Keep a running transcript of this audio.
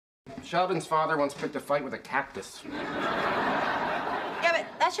Sheldon's father once picked a fight with a cactus. Yeah, but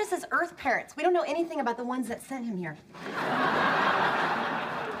that's just his Earth parents. We don't know anything about the ones that sent him here.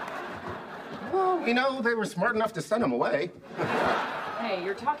 Well, we know they were smart enough to send him away. Hey,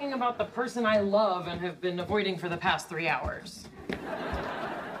 you're talking about the person I love and have been avoiding for the past 3 hours.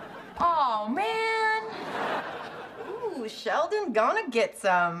 Oh, man. Ooh, Sheldon gonna get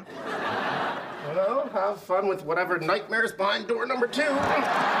some. Well, have fun with whatever nightmare's behind door number 2.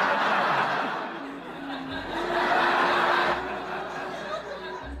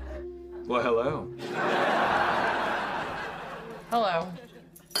 Well, hello. Hello.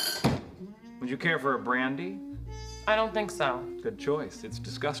 Would you care for a brandy? I don't think so. Good choice. It's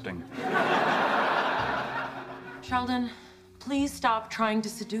disgusting. Sheldon, please stop trying to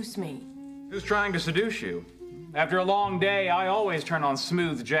seduce me. Who's trying to seduce you? After a long day, I always turn on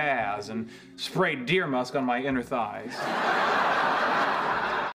smooth jazz and spray deer musk on my inner thighs.